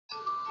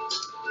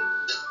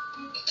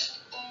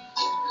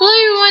Hello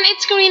everyone,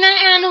 it's Karina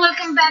and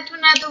welcome back to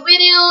another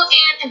video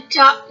and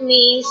Adopt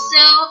Me.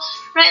 So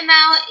right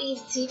now,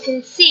 as you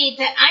can see,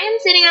 that I am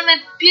sitting on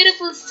my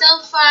beautiful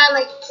sofa,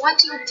 like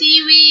watching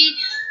TV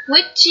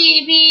with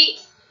Chibi.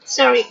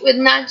 Sorry, with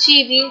not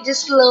Chibi,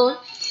 just alone.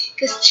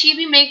 Because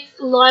Chibi makes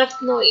a lot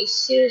of noise.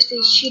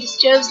 Seriously, she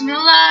disturbs me a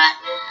lot.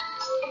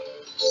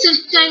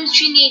 Sometimes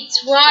she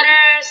needs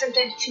water,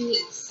 sometimes she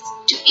needs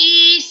to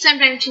eat,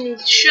 sometimes she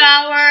needs a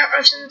shower,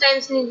 or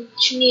sometimes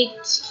she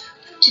needs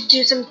to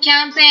do some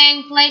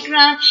camping,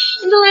 playground.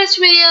 In the last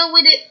video,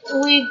 we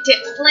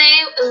did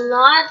play a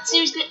lot,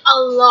 seriously a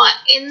lot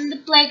in the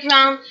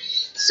playground.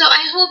 So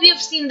I hope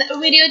you've seen that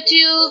video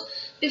too.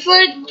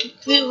 Before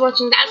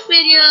watching that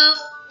video,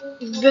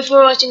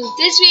 before watching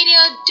this video,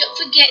 don't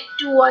forget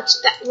to watch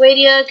that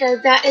video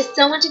because that is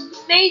so much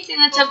amazing.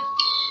 Let's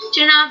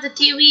turn off the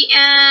TV.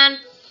 And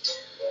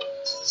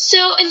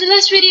so in the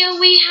last video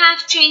we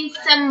have changed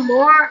some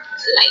more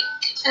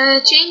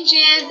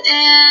changes,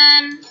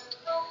 and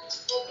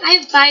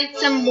I've bought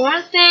some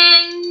more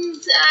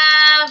things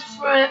I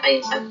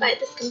bought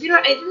this computer.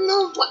 I don't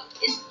know what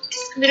this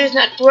computer is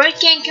not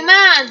working. Come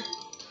on,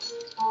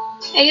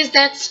 I guess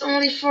that's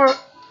only for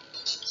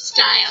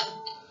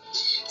style.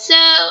 So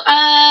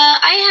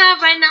I have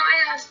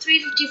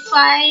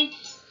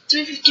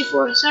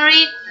 354,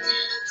 sorry.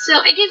 So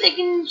I guess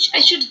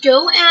I should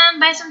go and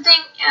buy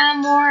something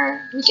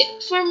more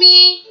good for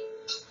me.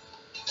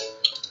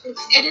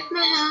 Let's edit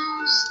my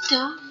house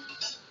stuff.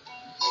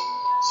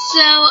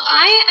 So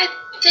I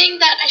think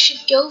that I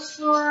should go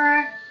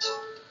for,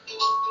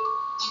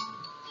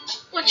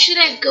 what should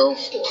I go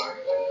for?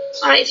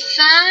 Alright,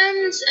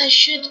 fans. I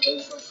should go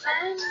for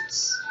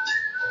fans.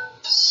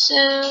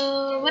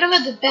 So what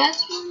about the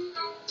bathroom?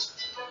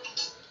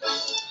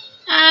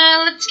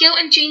 Let's go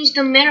and change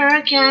the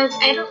mirror because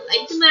I don't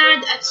like the mirror.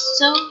 That's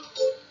so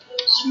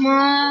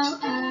small.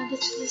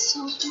 This is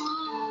so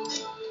small.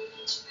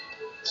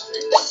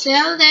 Let's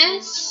sell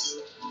this,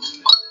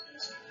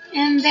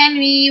 and then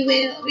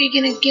we're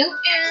gonna go and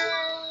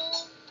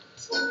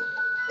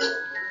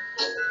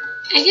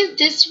I guess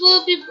this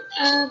will be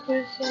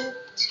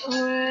perfect,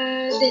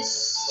 or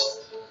this.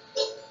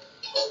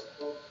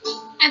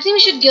 I think we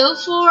should go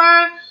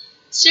for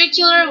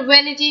circular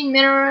vanity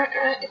mirror.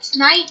 It's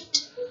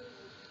night,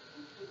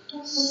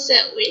 so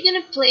we're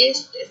gonna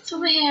place this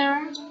over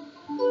here.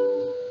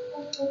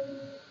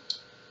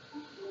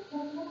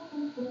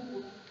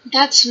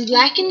 That's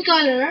black in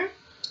color.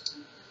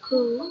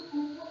 Cool.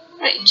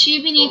 Right,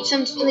 Chibi needs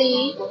some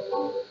sleep.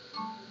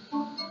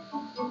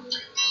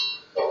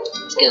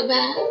 Let's go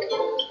back.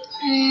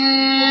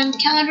 And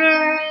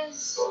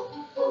counters.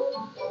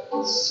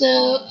 So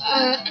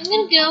I'm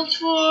gonna go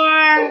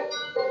for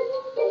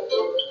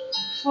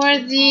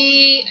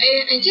the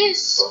I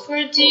guess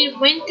for the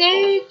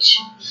vintage,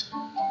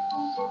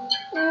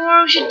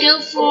 or we should go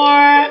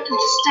for the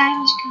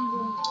stylish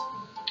color.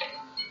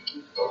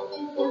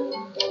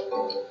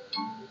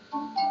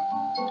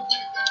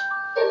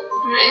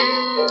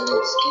 Alright,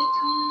 let's get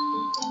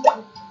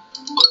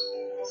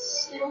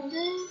sell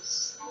this.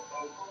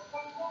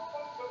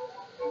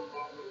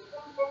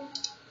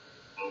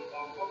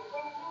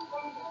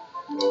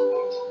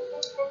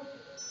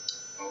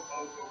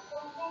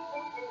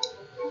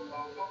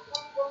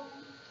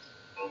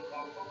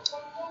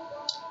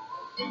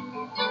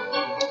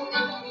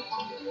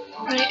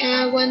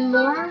 Alright, one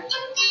more.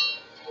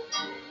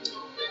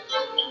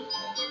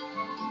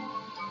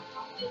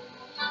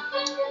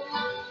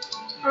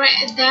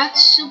 Alright,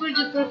 that's super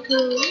duper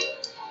cool.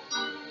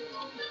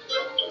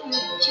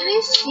 Can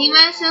I see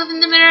myself in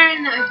the mirror?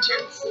 No, I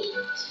can't see.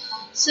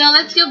 So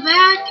let's go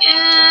back.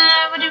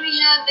 What do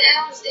we have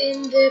else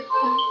in the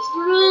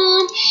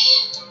bathroom?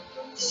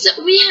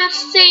 So we have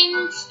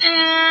sinks,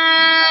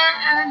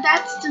 and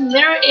that's the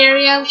mirror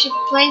area. We should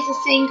place a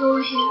sink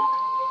over here.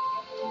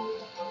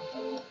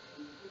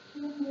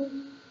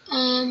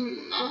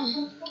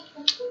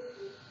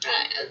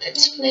 Right,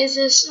 let's place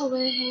this over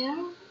here.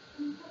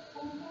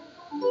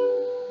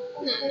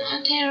 No,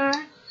 not here.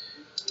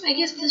 I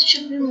guess this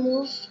should be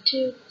moved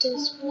to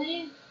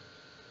display.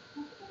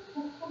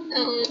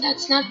 No,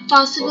 that's not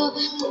possible.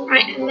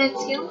 Alright, let's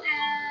go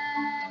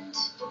and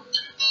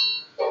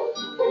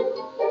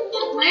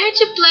where'd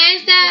you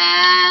place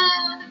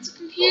that? I'm so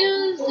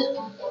confused.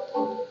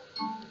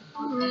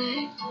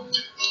 Right.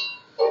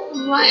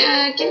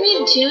 Why can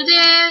we do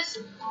this?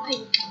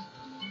 Like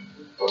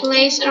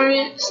place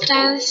our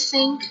stylish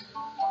sink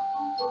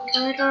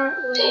counter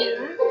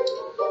where?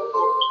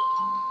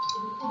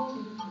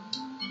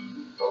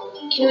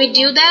 Can we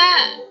do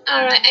that?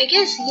 Alright, I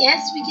guess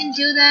yes, we can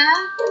do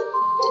that.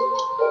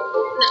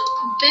 No,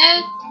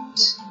 but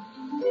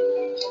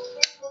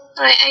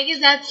alright, I guess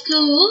that's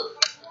cool.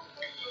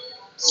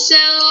 So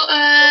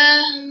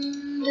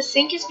the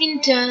sink has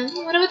been done.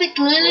 What about the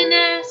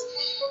cleanliness?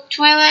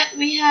 Toilet,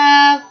 we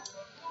have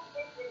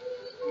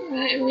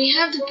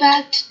the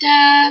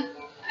bathtub.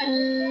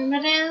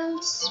 What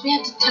else? We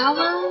have the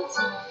towels.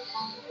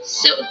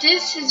 So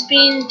this has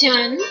been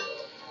done.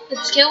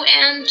 let's go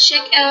and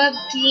check out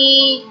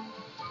the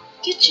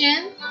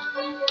kitchen.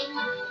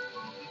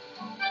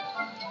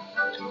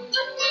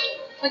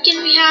 What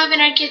can we have in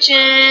our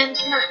kitchen?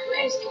 Come on,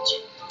 where's the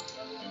kitchen?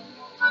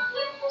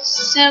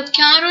 So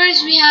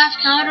counters, we have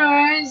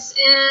counters,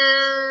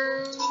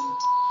 and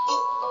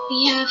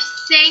we have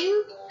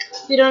sink.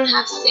 We don't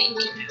have sink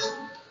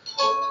now.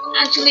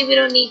 Actually, we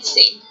don't need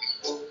sink.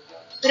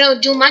 We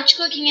don't do much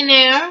cooking in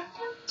here.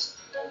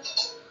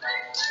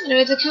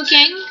 With the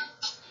cooking,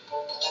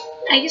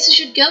 I guess we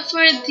should go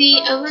for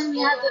the oven. We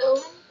have the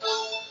oven.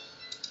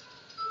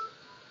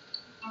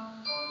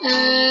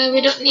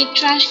 We don't need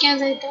trash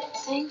cans. I don't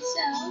think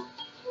so.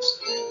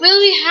 Well,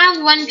 we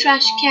have one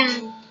trash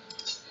can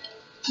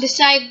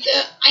beside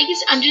the, I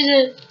guess, under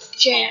the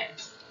chair.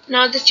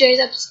 Now the chair is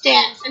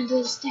upstairs, under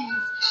the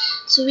stairs.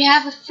 So we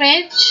have a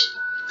fridge.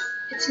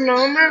 It's a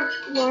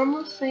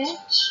normal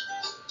fridge.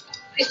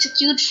 It's a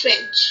cute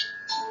fridge.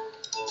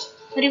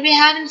 What do we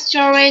have in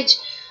storage?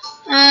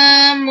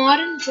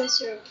 Modern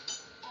dresser.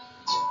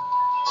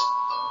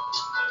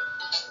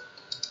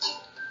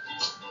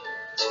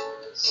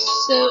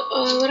 So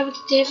what about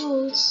the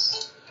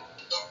tables?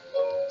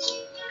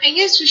 I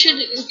guess we should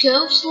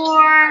go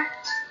for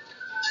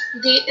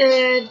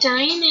the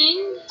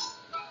dining.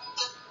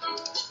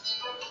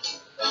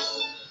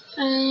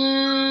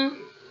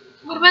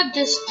 What about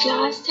this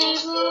glass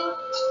table?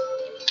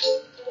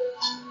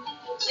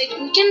 Like,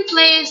 we can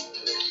place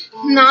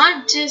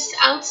not just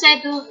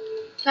outside the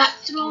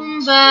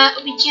bathroom,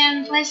 but we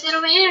can place it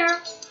over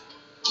here.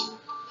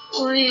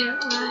 Over here,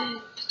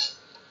 right.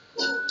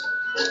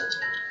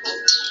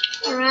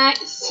 Alright,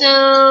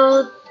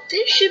 so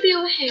this should be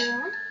over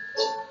here.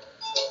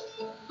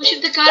 What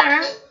should the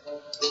color?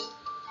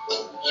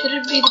 Should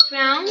it be the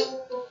brown?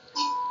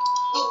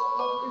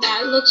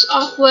 That looks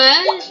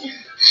awkward.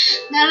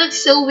 That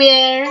looks so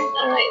weird.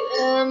 Alright,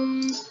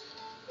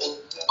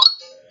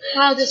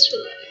 how this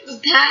will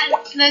look? That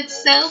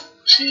looks so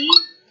cheap.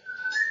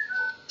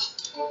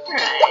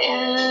 Alright,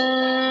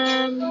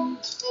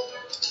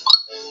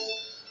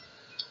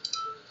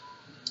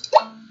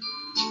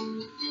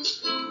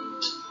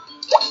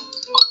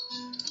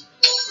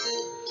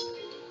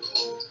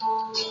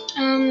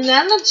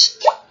 that looks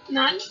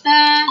not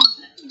bad.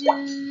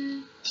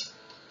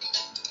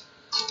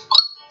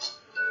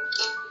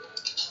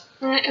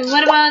 Alright, and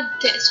what about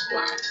this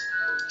one?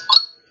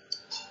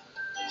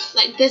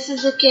 Like, this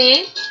is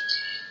okay.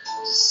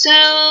 So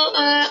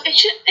I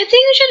think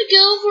we should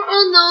go for,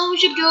 oh no, we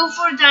should go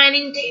for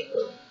dining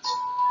table.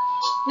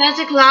 That's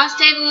a glass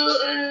table.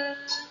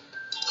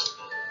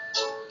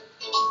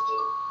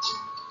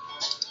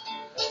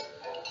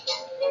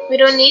 We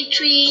don't need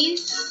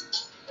trees.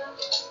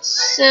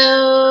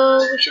 So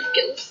we should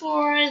go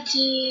for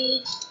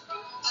the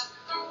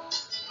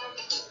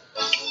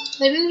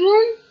living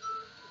room.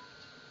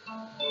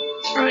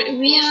 Alright,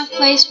 we have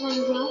placed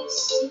one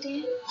glass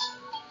there.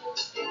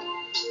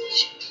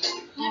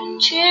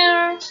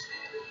 Chair.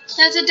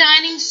 That's a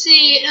dining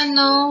seat. And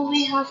no,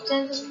 we have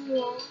the living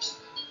room.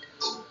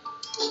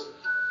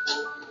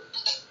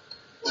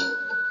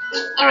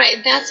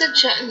 Alright, that's a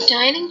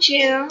dining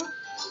chair.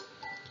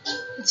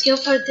 Let's go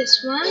for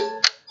this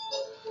one.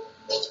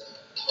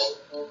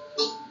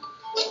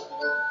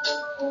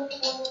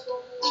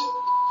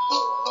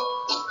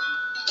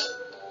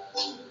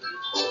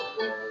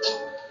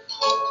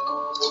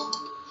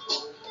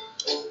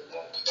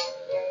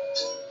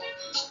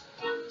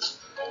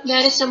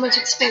 That is so much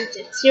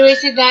expensive.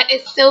 Seriously, that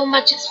is so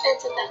much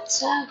expensive. That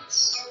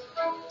sucks.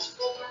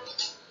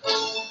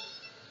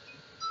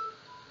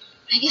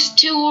 I guess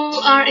 2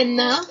 are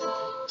enough.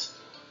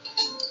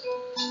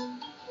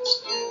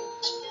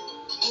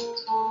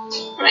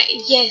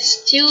 Right,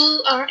 yes,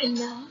 2 are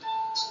enough.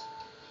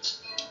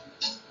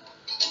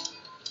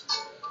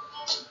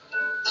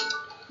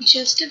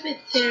 Just a bit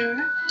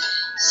there.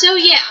 So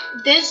yeah,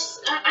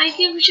 this, I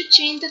think we should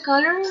change the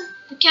color.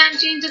 We can't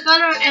change the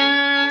color,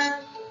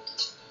 and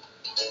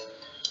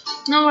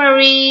no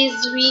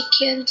worries, we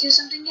can do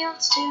something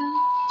else too.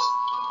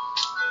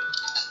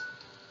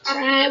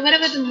 Alright, what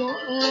about the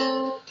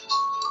more?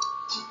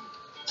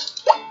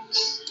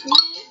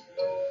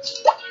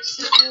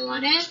 So I don't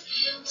want it.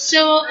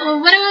 So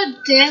what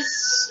about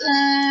this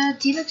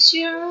deluxe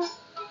chair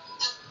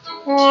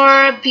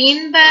or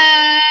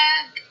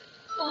beanbag?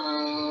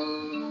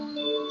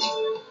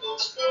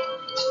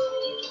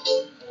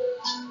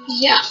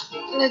 Yeah,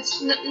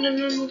 let's no.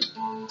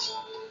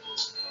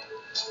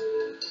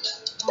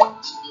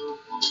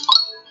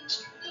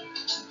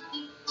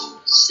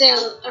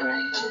 Sell,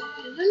 alright.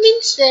 I don't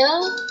mean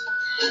sell.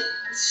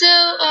 So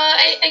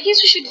I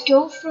guess we should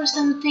go for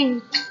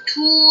something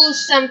cool,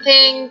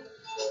 something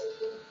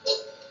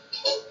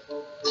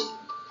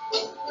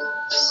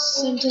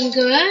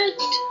good.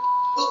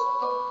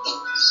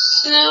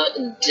 So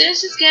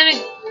this is gonna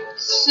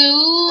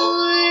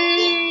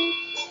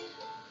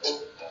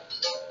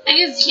I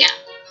guess, yeah.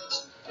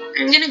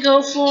 I'm gonna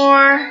go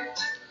for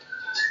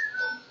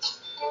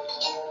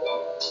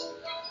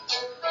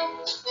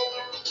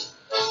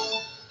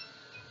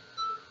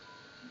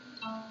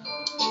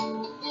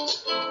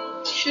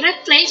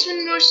place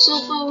one more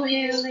sofa over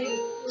here, like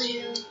over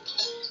here.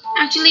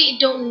 Actually,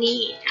 don't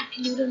need.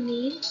 Actually, we don't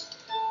need.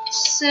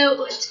 So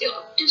let's go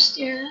up the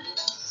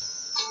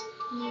stairs.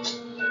 And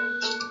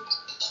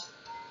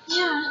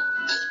yeah.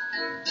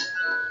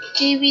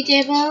 TV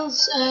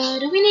tables.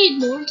 Do we need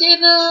more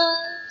tables?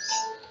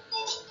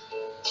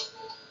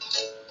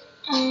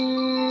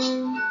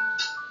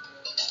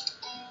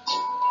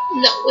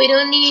 No, we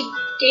don't need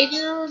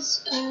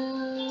tables.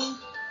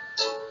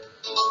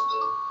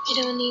 We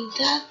don't need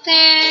that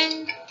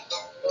thing.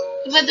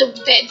 What about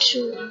the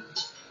bedroom?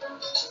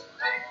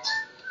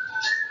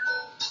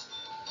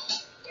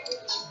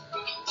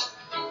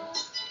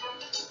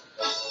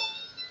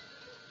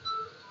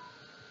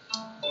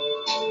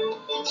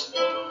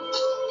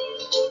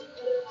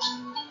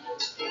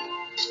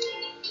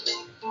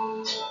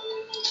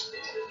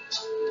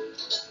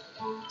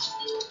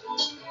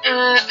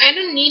 I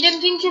don't need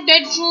anything for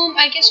bedroom.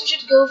 I guess we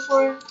should go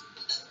for.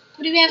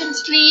 What do we have in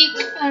sleep?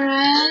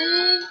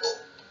 Alright.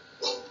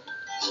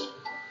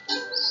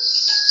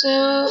 So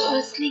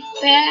a sleep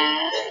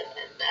bed.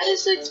 That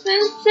is so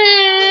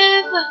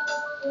expensive.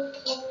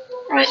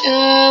 Alright.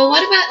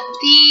 What about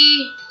the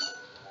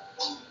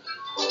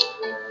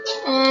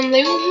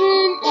living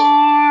room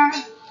or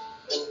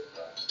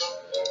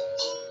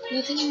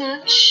nothing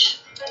much?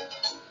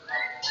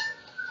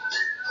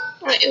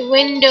 Alright.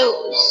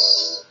 Windows.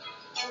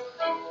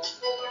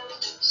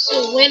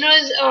 So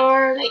windows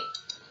are like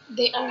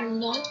they are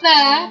not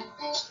bad.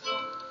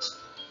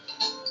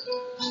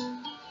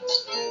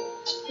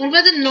 What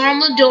about the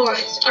normal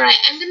doors? Alright,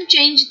 I'm gonna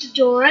change the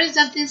doors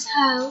of this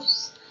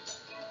house.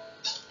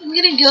 I'm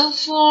gonna go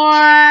for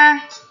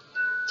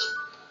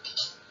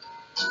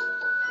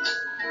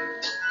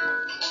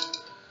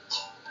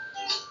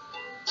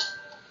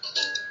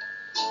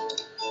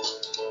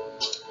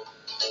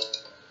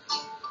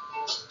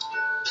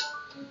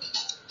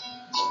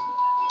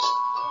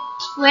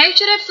where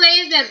should I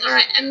place them?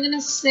 Alright, I'm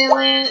gonna sell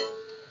it.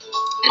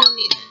 I don't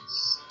need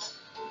this.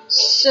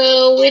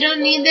 So we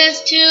don't need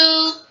this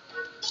too.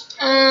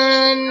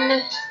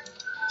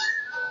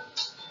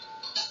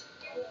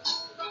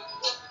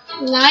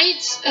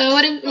 Lights.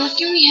 What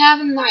can we have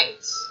in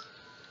lights?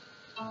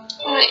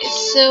 Alright,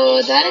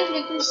 so that is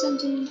looking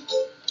something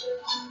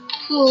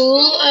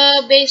cool.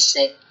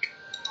 Basic.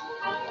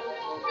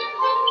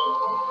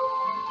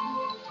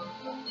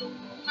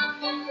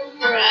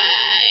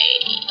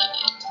 Alright.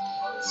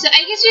 So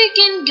I guess we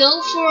can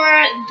go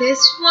for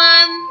this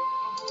one.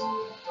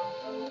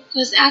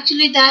 Because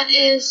actually that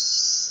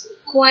is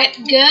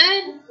quite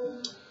good.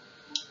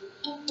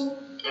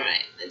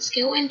 Alright, let's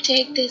go and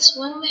take this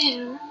one over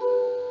here.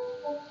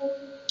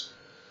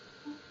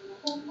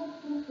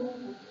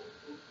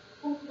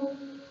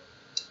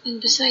 And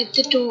beside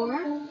the door.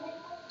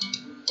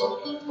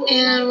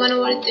 And one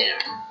over there.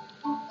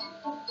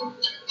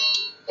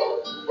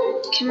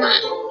 Come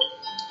on.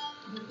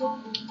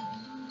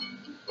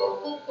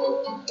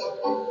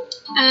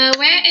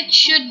 Where it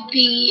should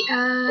be,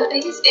 I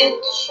guess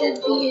it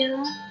should be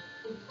here.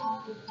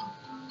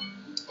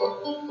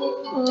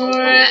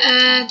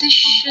 Or this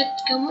should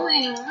come over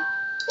here.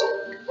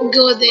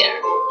 Go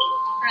there.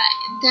 Right,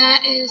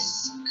 that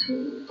is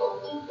cool.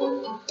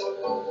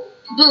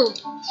 Boom.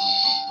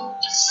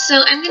 So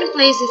I'm gonna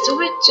place this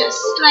over just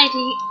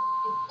slightly.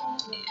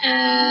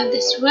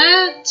 This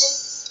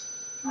works.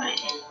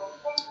 Right.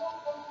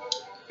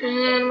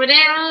 And what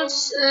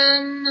else?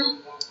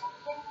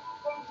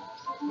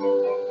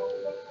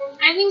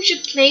 I think we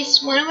should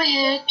place one over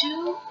here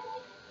too.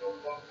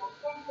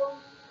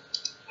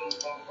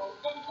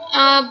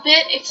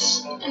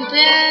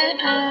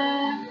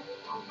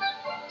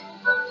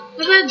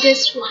 What about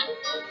this one?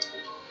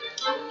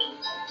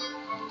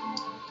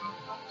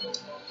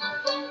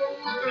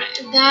 Right,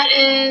 that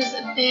is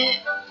a bit.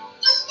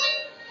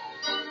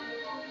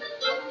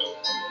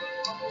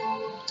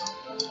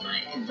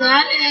 Right,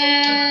 that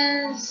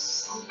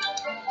is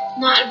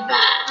not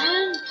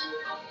bad.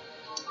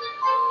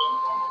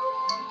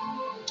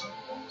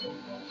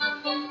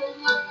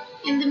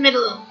 In the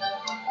middle.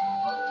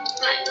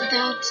 Right,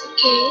 that's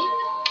okay.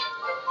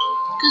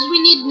 Because we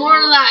need more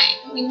light.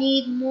 We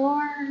need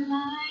more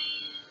light.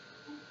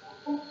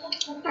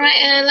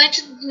 Alright, lights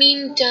have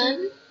been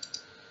done.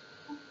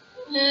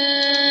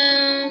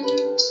 And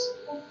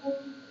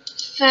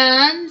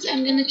fans.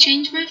 I'm gonna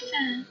change my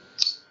fan.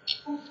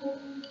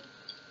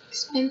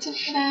 Expensive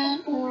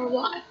fan or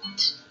what?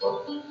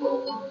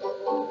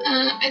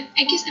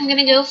 I guess I'm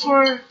gonna go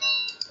for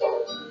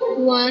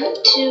 1,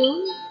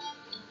 2,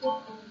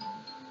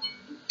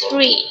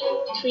 3.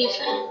 3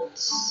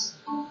 fans.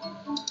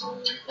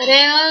 What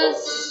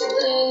else?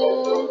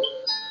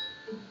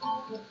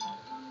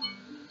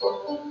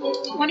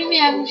 What do we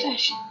have in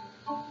fashion?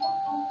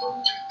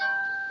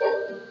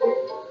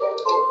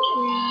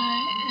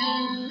 Right,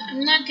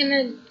 I'm not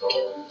gonna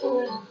go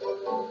for it.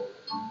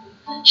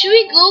 Should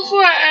we go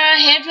for a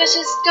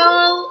hairdresser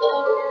stall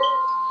or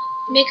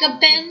makeup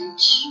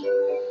bench?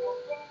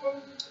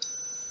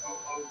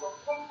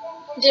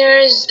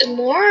 There's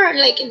more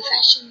like in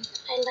fashion.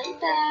 I like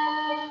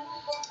that.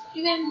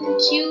 Even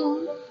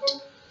cute.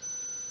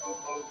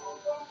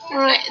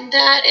 Alright,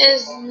 that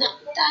is not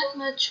that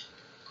much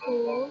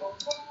cool.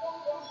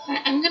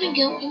 Alright, I'm gonna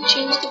go and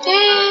change the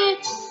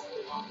beds.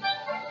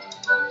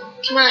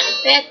 Come on,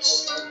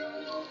 beds.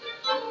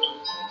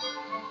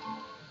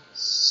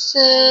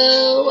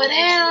 So, what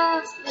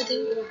else?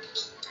 Nothing more.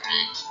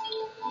 Alright.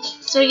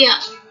 So, yeah.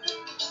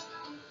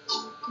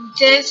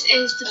 This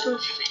is the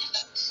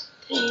perfect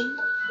thing.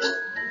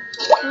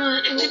 Come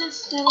on, I'm gonna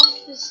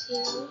select this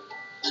here.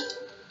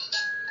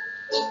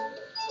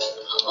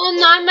 Oh,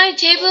 not my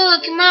table.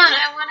 Come on,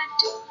 I wanted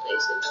to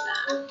place it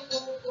back.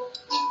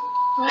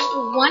 Right,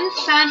 one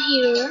fan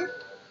here.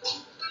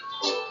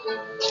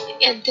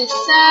 At this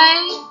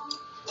side.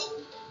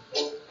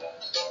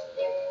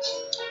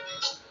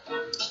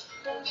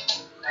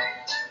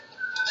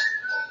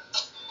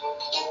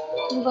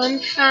 One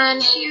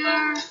fan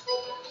here.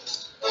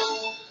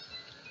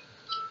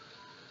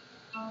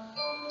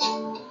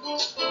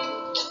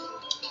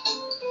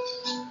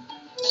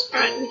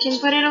 Alright, we can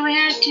put it over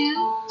here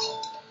too.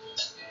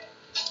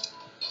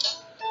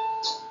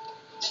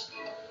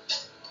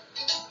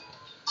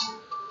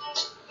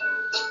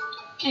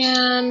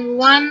 And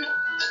one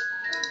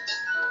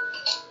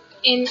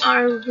in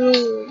our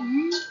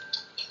room.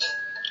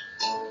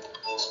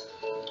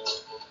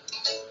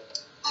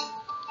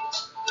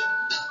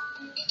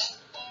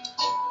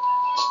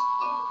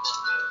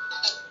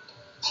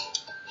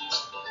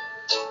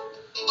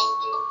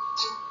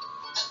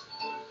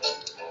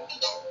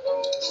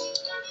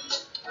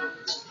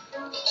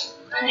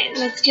 Alright,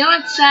 let's go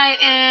outside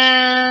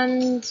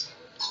and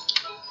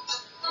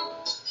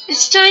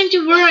it's time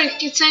to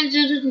work. It's time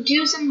to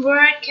do some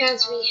work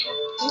as we have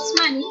this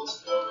money.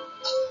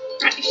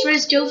 Alright,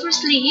 first go for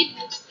sleep.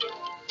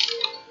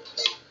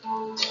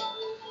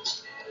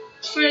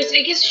 First,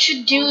 I guess we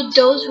should do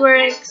those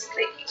works,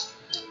 like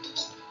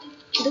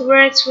the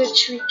works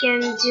which we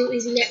can do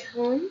easily at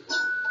home.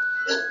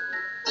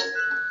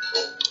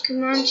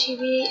 Come on,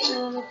 Chibi,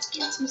 let's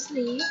get some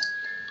sleep.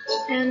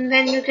 And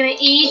then we're gonna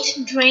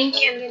eat, drink,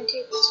 and then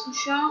take some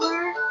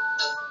shower.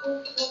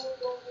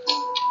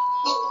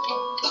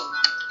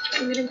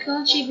 I'm gonna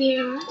call Chibi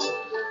here.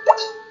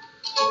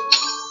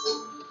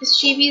 Is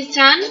Chibi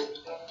done?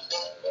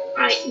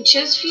 Alright, in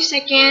just a few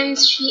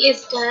seconds, she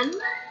is done.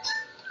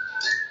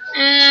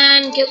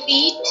 And go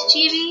eat,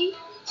 Chibi.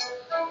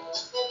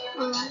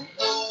 Alright.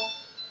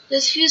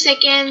 Just few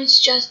seconds,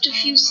 just a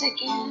few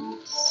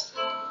seconds.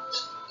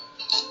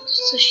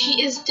 So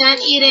she is done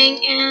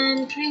eating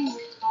and drink.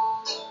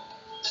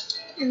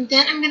 And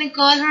then I'm gonna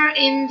call her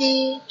in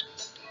the...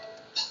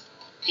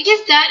 I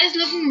guess that is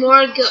looking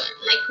more good,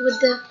 like with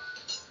the...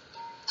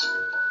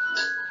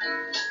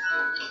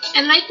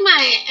 I like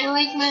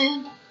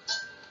my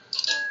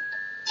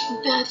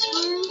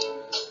bathroom.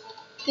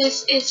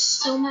 This is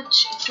so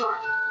much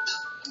dark.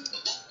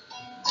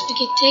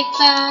 Okay, take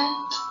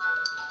that.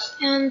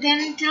 And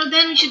then till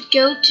then we should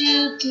go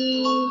to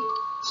the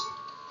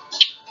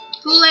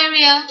pool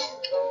area.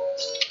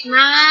 Come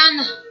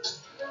on.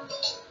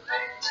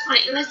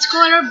 Alright, let's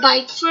call our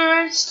bike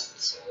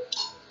first.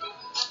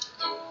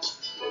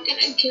 I'm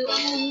gonna go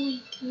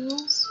and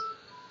those.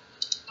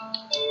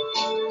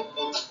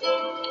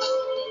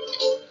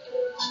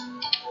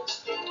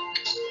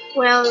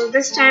 Well,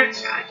 this time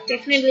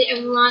definitely I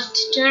will not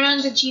turn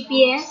on the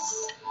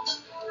GPS.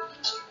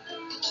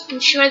 I'm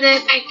sure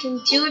that I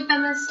can do it by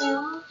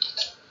myself.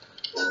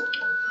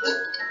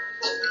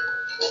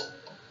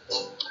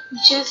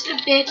 Just a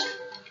bit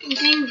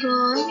going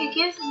wrong, I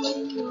guess I'm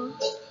going wrong.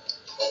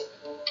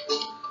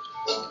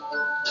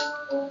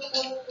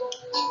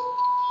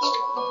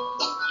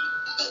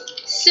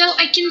 So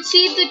I can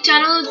see the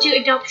tunnel to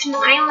Adoption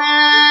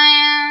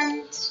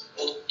Island.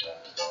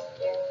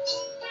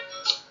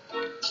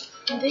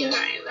 There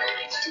I would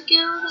like to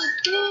go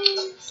like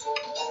this.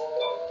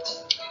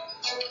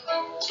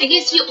 I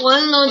guess you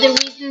all know the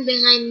reason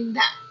behind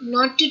that.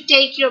 Not to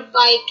take your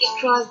bike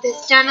across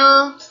this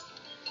tunnel.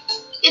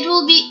 It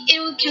will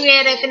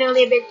create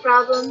definitely a big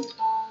problem.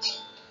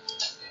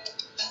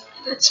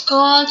 Let's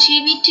call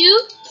Chibi too.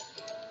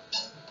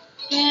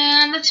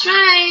 And let's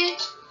try.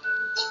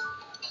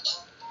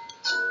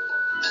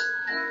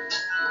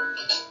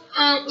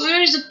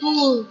 Where is the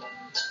pool?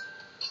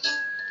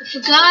 I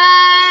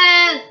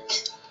forgot.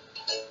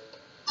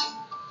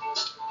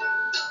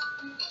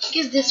 I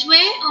guess this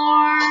way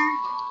or...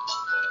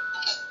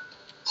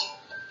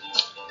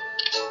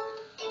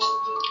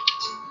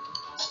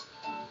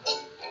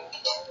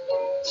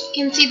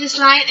 You can see the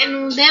slide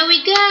and there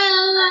we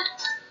go.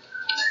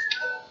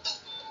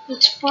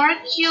 Let's park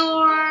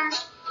your...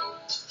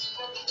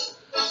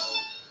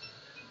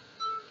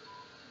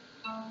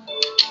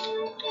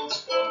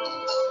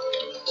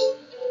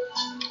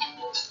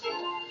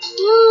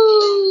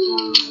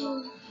 Woo!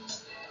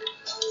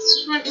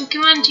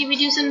 Come on, Chibi,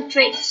 do some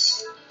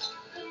tricks.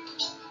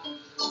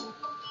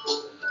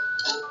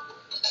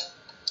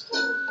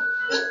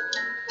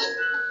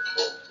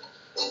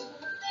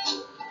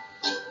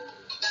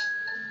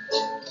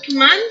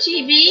 Come on,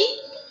 Chibi.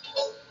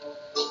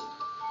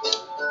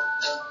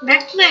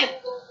 Backflip.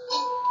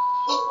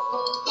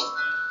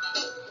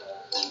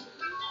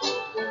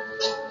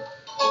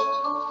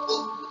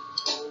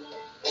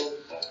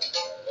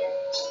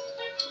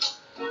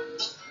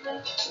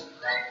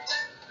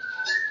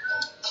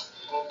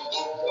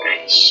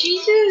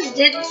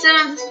 did some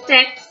of the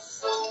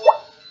steps.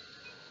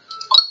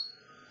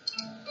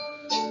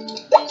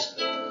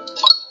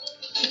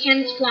 I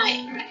can fly,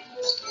 right?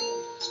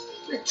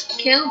 Let's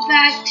go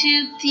back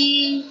to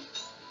the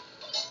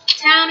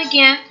town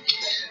again.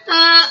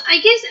 I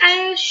guess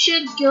I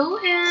should go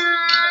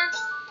and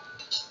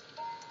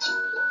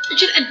I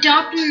should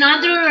adopt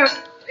another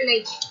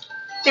like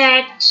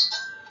pet,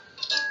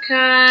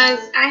 cause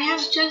I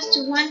have just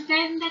one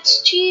pet and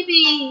that's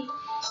Chibi,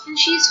 and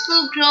she's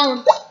full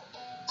grown.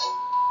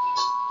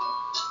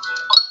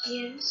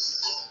 Yes.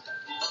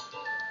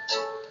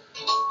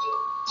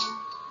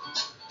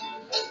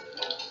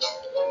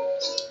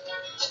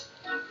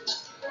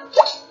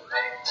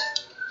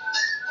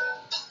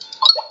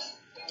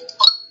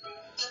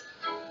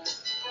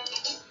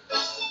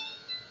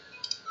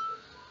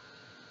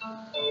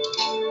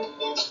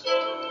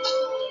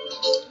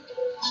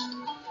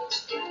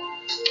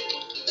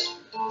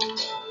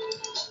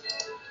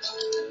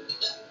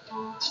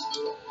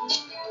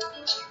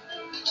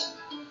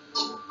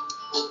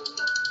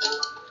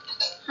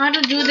 How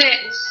to do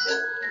this?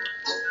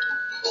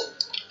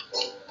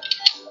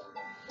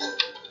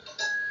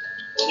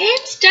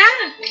 It's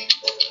stuck.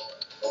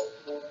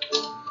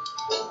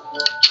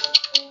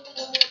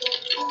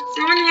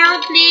 Someone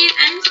help please,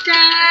 I'm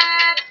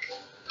stuck.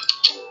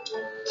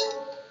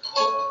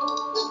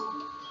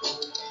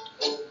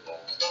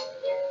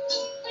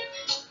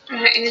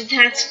 Alright,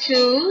 that's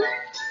cool.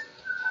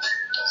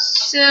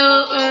 So,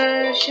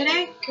 should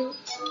I go?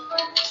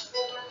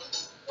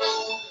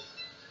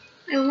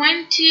 I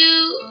want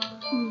to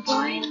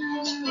buy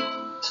another.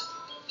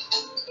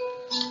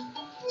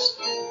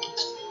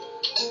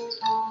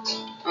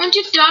 I want to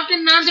adopt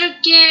another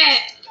cat,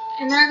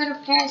 another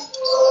pet.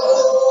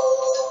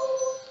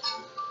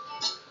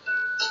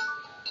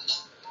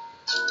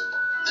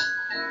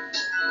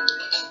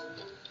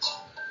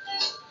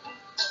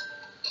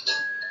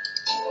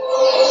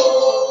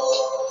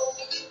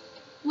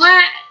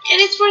 What? It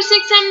is for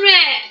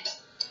 600.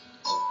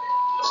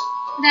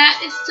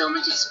 That is so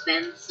much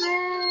expensive.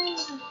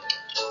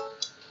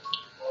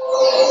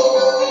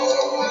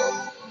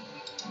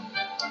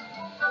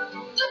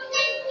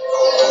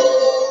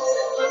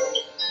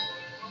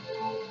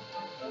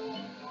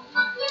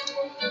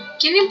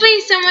 Can you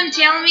please someone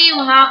tell me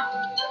how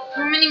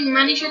many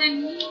money should I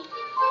need?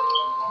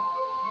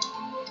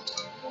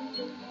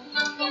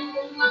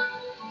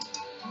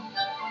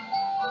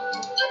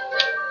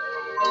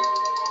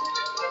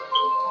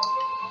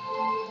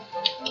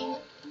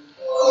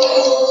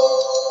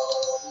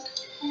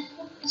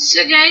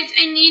 So guys,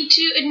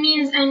 it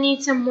means I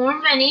need some more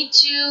money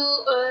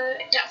to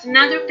adopt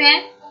another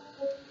pet.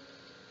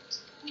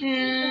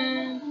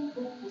 And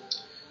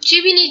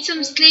Chibi needs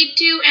some sleep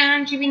too,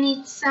 and Chibi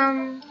needs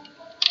some.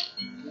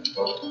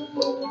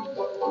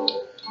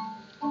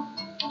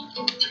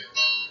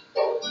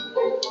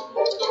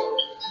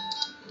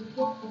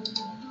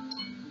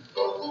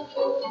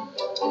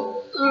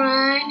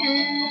 Alright,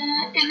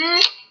 no.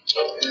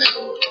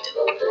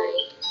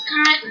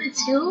 Alright,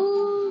 let's go.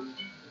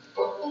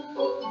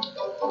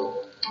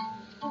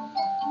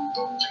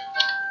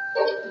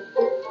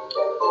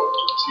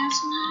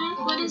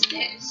 Castle, what is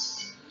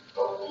this?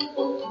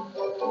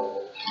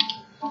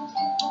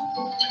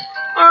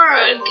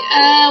 Org,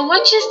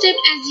 watch your step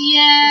as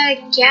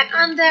you get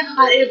on the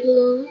hot air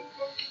balloon.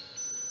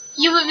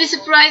 You will be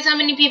surprised how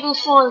many people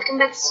fall. Come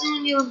back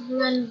soon, you'll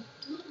run.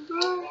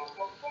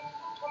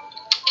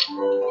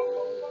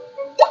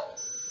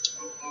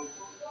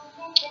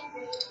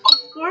 Of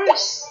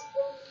course.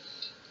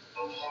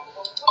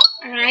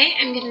 Alright,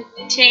 I'm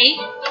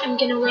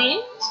gonna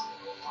wait.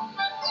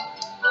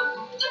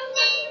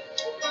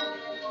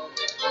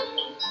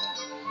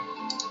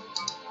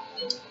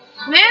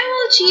 Where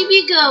will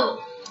Chibi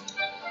go?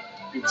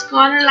 Let's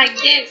call her like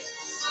this.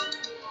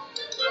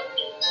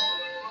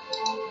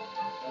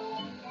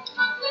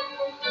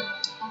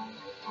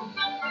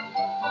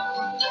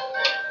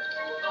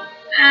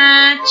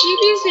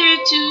 Chibi's here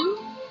too.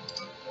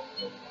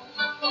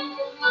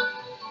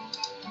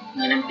 I'm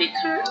gonna pick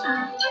her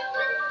up.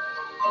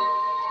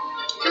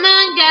 Come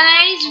on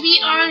guys,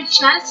 we are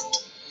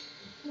just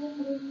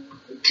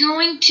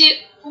going to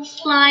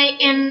fly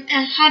in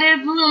a hot air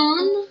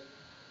balloon,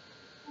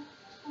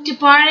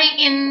 departing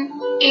in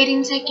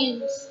 18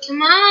 seconds.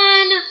 Come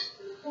on!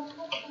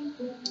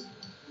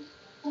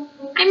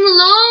 I'm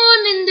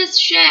alone in this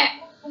ship.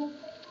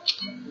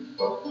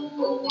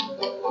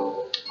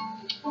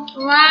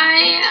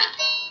 Why?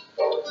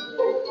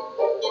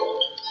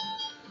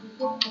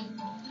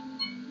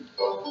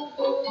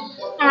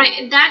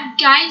 Alright, that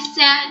guy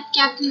said,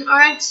 Captain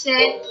Ark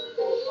said,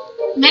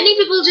 many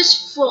people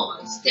just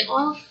falls. They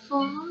all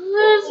falls.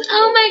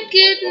 Oh my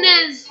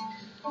goodness.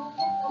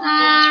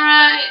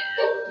 Alright.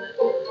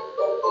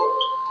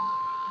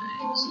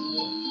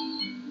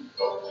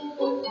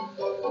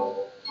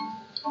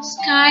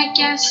 Sky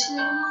Castle.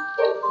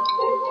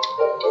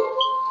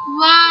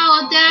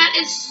 Wow, that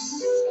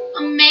is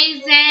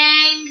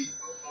amazing.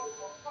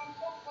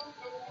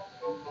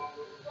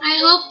 I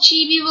hope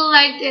Chibi will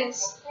like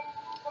this.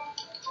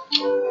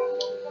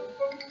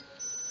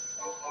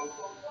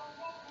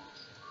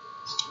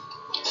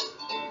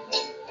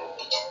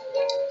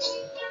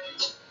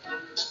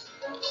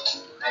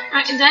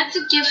 Right, that's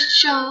a gift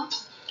shop.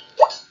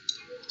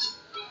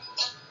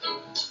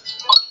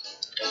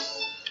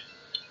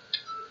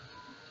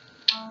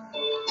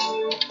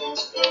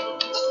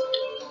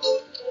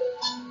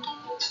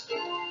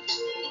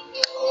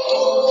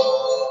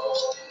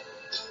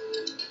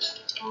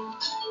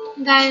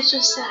 That is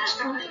so sad.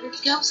 Alright, let's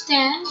go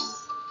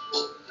upstairs.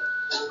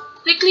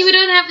 Quickly, we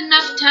don't have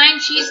enough time.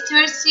 She's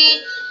thirsty.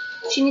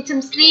 She needs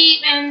some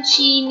sleep and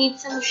she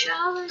needs some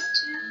shower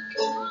too.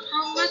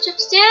 How much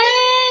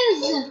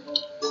upstairs?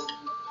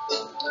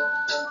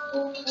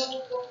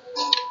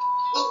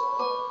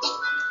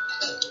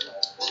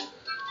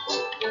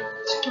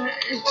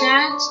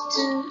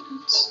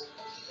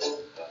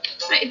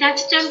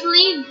 That's a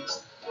trampoline.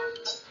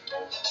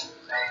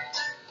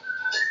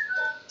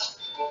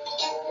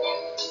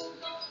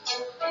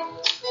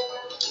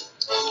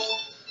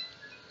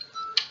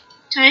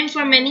 Time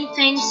for many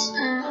things.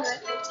 Alright,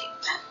 let's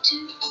take that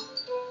too.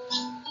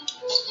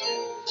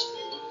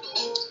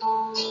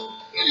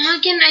 How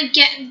can I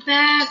get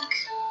back?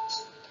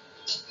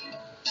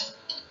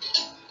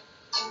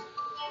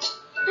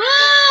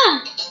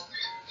 Ah!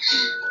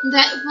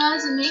 That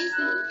was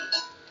amazing.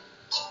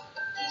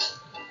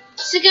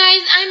 So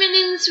guys, I'm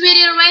ending this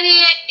video right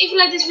here. If you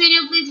like this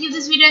video, please give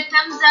this video a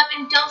thumbs up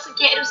and don't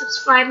forget to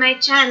subscribe my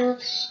channel.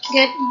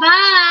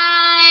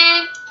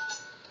 Goodbye.